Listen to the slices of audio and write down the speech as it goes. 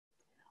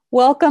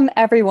Welcome,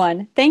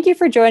 everyone. Thank you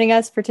for joining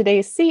us for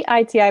today's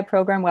CITI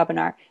program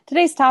webinar.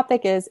 Today's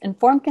topic is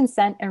Informed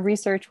Consent and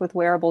Research with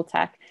Wearable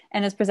Tech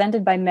and is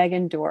presented by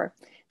Megan Doerr.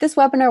 This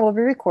webinar will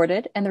be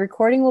recorded and the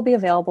recording will be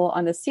available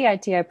on the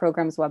CITI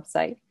program's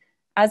website.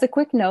 As a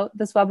quick note,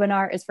 this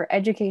webinar is for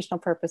educational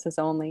purposes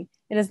only.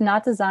 It is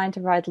not designed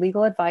to provide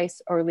legal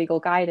advice or legal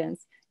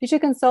guidance. You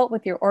should consult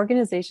with your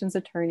organization's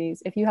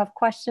attorneys if you have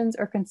questions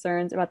or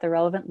concerns about the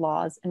relevant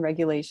laws and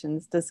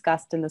regulations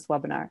discussed in this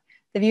webinar.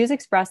 The views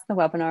expressed in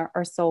the webinar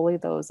are solely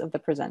those of the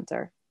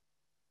presenter.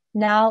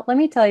 Now, let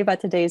me tell you about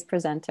today's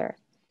presenter.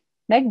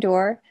 Meg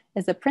Doerr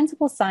is a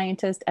principal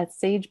scientist at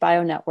Sage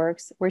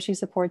Bionetworks, where she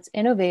supports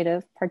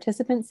innovative,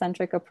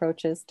 participant-centric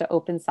approaches to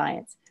open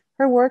science.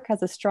 Her work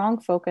has a strong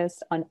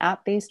focus on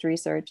app-based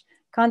research,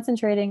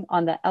 concentrating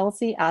on the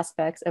LC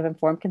aspects of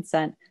informed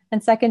consent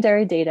and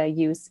secondary data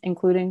use,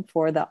 including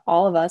for the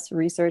All of Us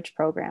research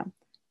program.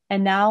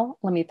 And now,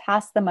 let me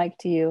pass the mic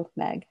to you,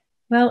 Meg.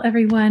 Well,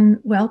 everyone,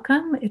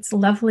 welcome. It's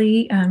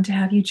lovely to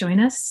have you join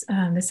us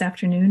this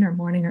afternoon or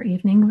morning or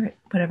evening,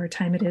 whatever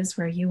time it is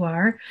where you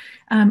are.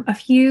 A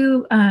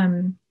few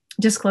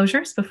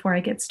disclosures before I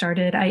get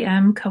started. I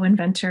am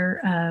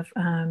co-inventor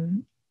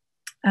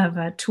of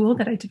a tool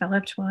that I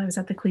developed while I was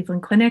at the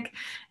Cleveland Clinic,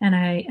 and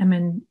I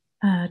am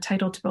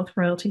entitled to both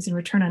royalties and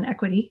return on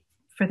equity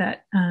for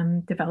that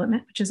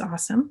development, which is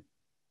awesome.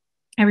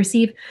 I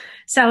receive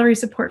salary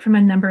support from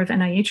a number of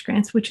NIH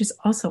grants, which is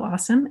also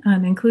awesome,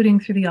 including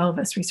through the All of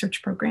Us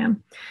research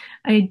program.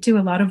 I do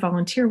a lot of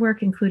volunteer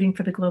work, including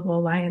for the Global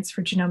Alliance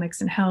for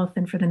Genomics and Health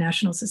and for the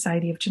National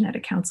Society of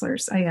Genetic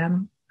Counselors. I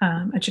am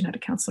a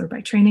genetic counselor by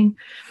training.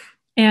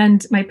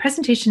 And my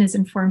presentation is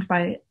informed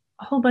by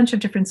a whole bunch of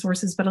different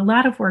sources, but a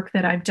lot of work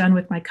that I've done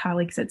with my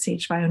colleagues at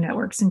Sage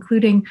Bionetworks,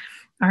 including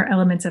our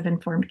elements of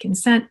informed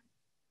consent,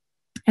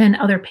 and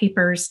other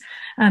papers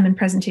and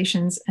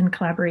presentations and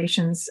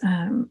collaborations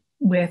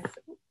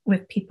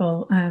with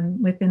people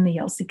within the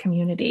LC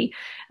community.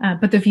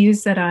 But the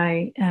views that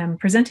I am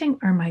presenting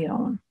are my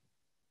own.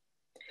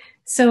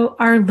 So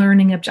our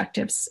learning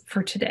objectives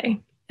for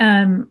today.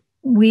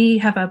 We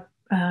have a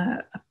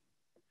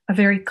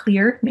very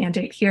clear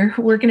mandate here.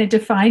 We're going to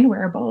define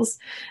wearables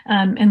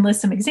and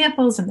list some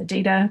examples and the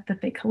data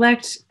that they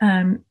collect.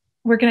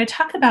 We're going to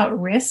talk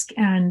about risk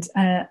and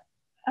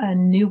a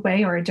new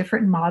way or a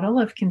different model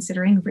of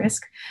considering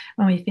risk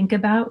when we think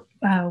about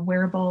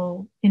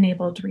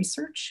wearable-enabled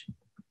research.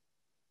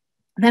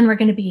 Then we're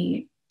going to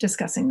be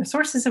discussing the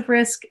sources of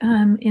risk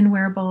in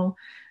wearable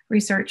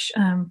research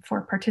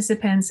for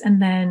participants,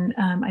 and then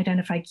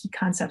identify key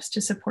concepts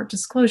to support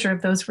disclosure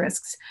of those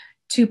risks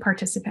to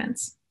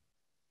participants.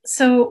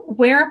 So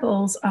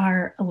wearables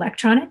are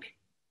electronic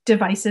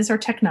devices or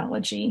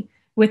technology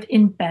with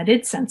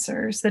embedded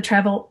sensors that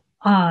travel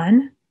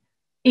on,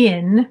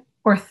 in,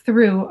 or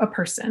through a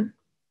person.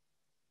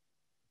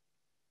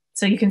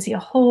 So you can see a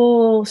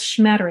whole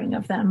smattering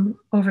of them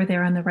over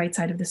there on the right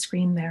side of the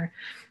screen there.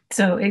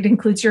 So it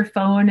includes your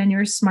phone and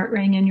your smart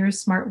ring and your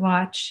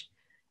smartwatch.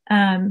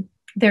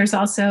 There's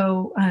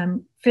also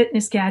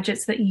fitness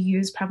gadgets that you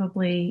use.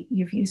 Probably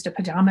you've used a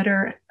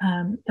pedometer,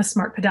 a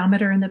smart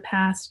pedometer in the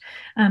past.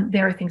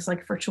 There are things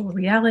like virtual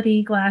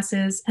reality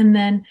glasses, and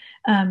then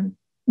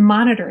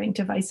monitoring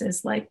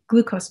devices like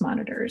glucose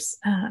monitors,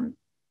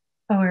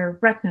 or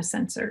retina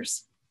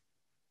sensors.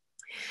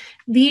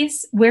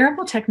 These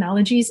wearable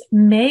technologies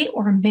may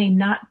or may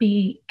not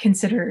be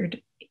considered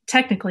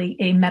technically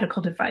a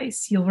medical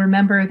device. You'll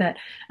remember that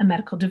a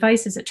medical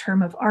device is a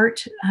term of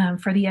art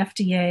for the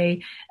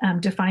FDA,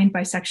 defined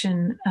by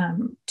Section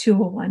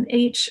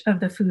 201H of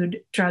the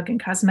Food, Drug,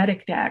 and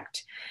Cosmetic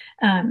Act.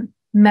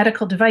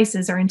 Medical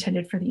devices are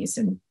intended for the use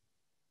in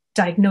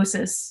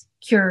diagnosis,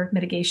 cure,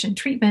 mitigation,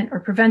 treatment,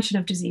 or prevention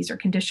of disease or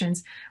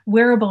conditions.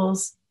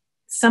 Wearables,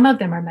 some of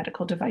them are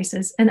medical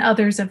devices and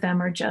others of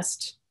them are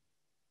just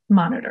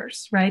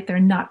monitors, right? They're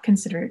not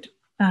considered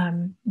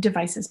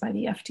devices by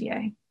the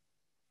FDA.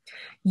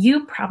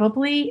 You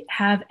probably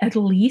have at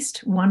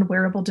least one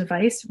wearable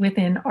device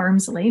within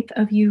arm's length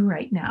of you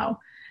right now.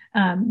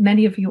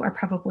 Many of you are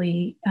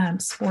probably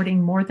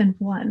sporting more than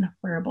one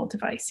wearable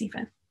device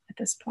even at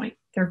this point.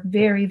 They're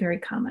very, very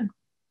common.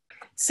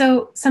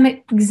 So some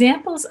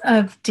examples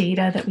of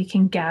data that we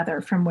can gather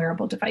from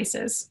wearable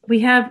devices. We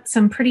have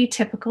some pretty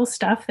typical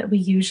stuff that we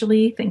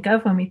usually think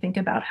of when we think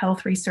about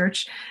health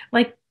research,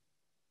 like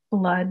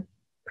blood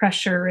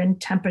pressure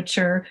and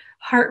temperature,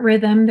 heart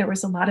rhythm. There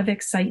was a lot of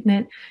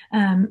excitement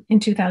in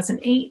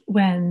 2008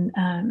 when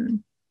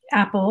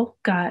Apple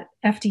got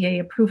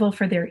FDA approval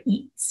for their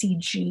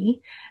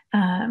ECG,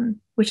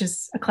 which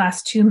is a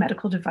class 2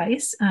 medical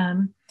device.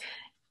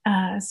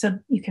 So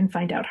you can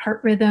find out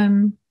heart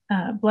rhythm,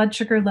 blood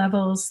sugar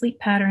levels, sleep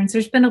patterns.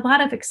 There's been a lot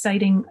of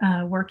exciting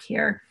work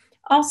here.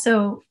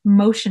 Also,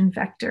 motion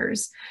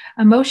vectors.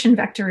 A motion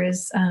vector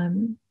is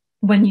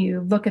when you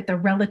look at the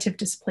relative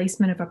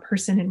displacement of a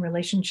person in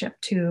relationship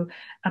to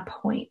a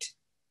point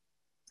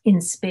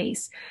in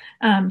space.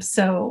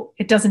 So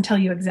it doesn't tell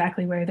you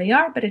exactly where they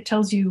are, but it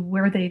tells you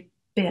where they've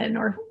been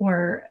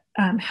or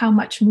how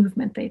much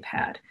movement they've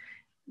had.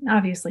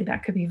 Obviously,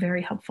 that could be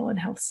very helpful in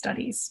health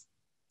studies.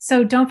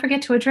 So don't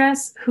forget to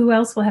address who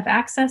else will have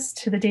access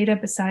to the data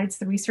besides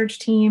the research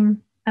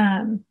team,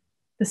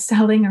 the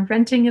selling or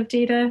renting of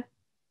data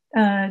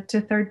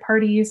to third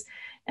parties,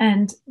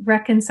 and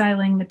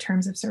reconciling the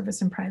terms of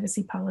service and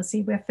privacy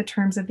policy with the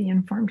terms of the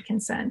informed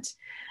consent.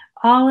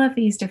 All of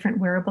these different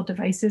wearable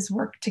devices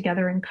work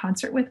together in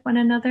concert with one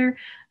another.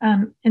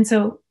 And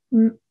so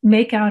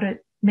make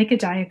a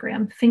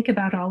diagram, think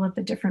about all of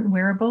the different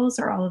wearables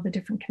or all of the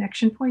different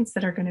connection points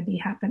that are going to be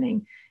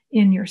happening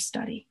in your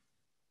study.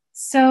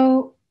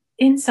 So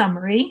in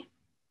summary,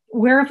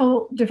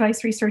 wearable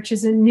device research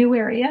is a new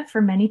area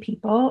for many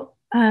people,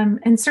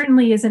 and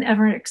certainly is an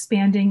ever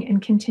expanding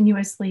and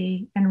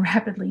continuously and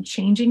rapidly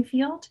changing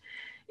field.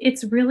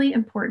 It's really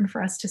important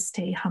for us to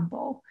stay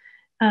humble.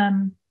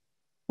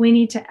 We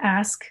need to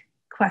ask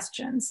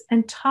questions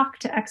and talk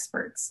to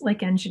experts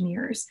like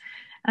engineers.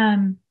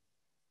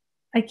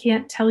 I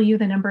can't tell you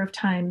the number of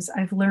times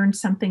I've learned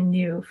something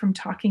new from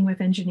talking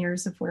with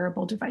engineers of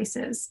wearable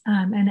devices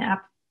and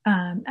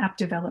app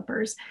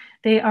developers.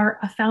 They are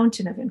a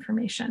fountain of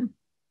information.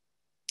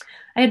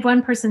 I had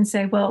one person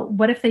say, well,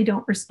 what if they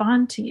don't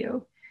respond to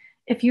you?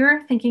 If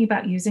you're thinking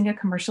about using a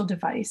commercial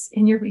device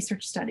in your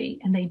research study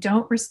and they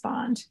don't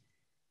respond,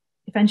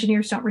 if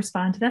engineers don't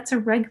respond, that's a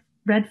red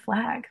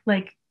flag.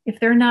 Like, if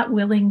they're not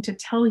willing to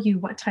tell you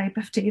what type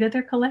of data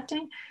they're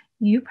collecting,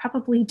 you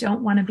probably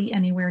don't want to be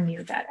anywhere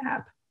near that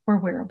app or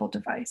wearable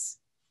device.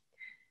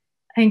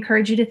 I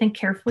encourage you to think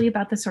carefully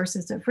about the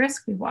sources of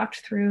risk. We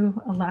walked through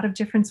a lot of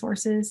different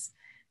sources.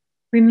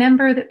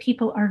 Remember that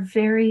people are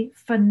very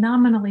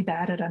phenomenally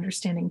bad at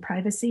understanding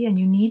privacy, and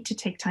you need to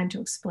take time to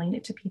explain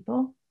it to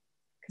people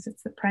because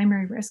it's the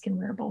primary risk in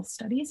wearable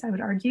studies, I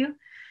would argue.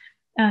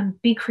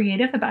 Be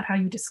creative about how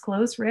you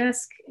disclose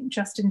risk.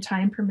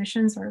 Just-in-time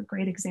permissions are a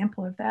great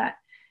example of that.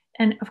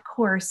 And of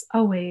course,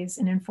 always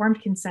in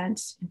informed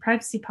consent and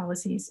privacy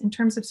policies, in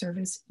terms of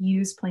service,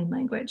 use plain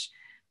language.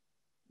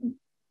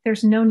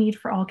 There's no need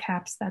for all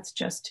caps. That's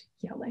just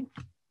yelling.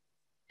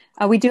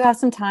 We do have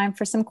some time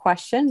for some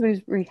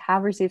questions. We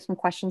have received some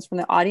questions from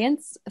the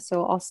audience.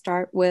 So I'll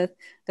start with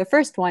the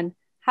first one.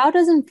 How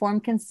does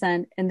informed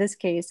consent, in this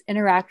case,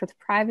 interact with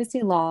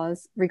privacy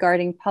laws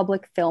regarding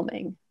public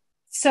filming?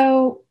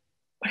 So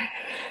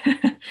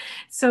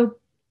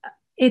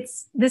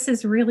this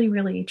is really,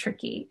 really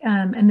tricky.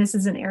 And this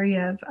is an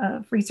area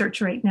of research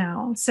right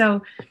now.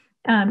 So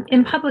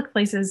in public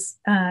places,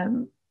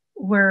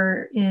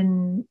 we're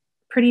in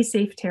pretty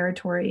safe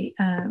territory.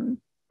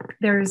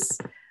 There's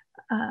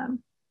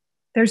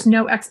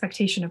no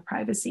expectation of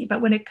privacy.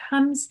 But when it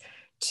comes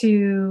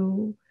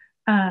to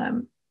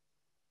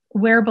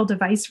wearable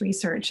device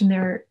research, and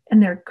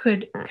there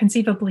could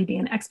conceivably be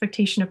an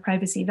expectation of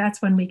privacy,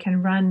 that's when we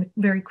can run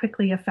very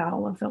quickly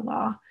afoul of the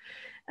law.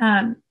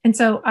 And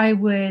so I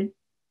would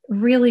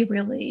really,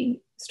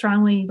 really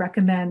strongly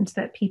recommend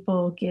that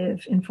people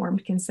give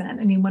informed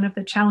consent. I mean, one of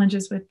the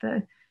challenges with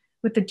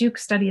the Duke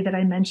study that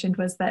I mentioned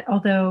was that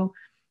although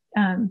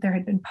there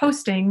had been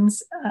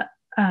postings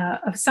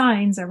of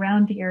signs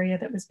around the area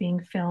that was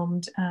being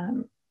filmed,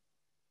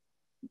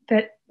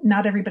 that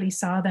not everybody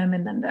saw them,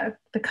 and then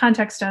the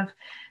context of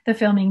the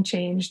filming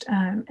changed,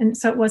 and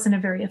so it wasn't a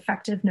very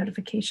effective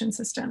notification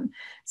system.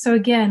 So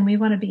again, we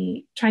want to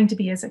be trying to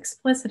be as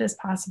explicit as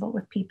possible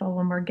with people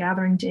when we're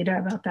gathering data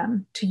about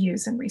them to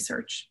use in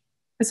research,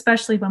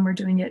 especially when we're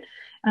doing it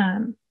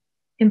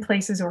in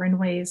places or in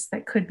ways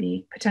that could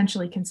be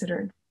potentially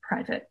considered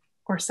private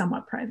or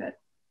somewhat private.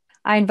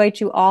 I invite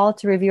you all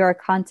to review our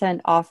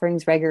content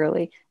offerings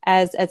regularly,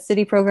 as at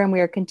CITI program, we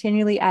are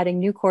continually adding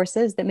new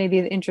courses that may be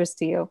of interest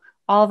to you.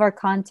 All of our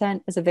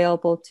content is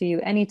available to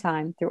you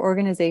anytime through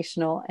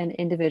organizational and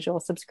individual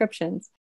subscriptions.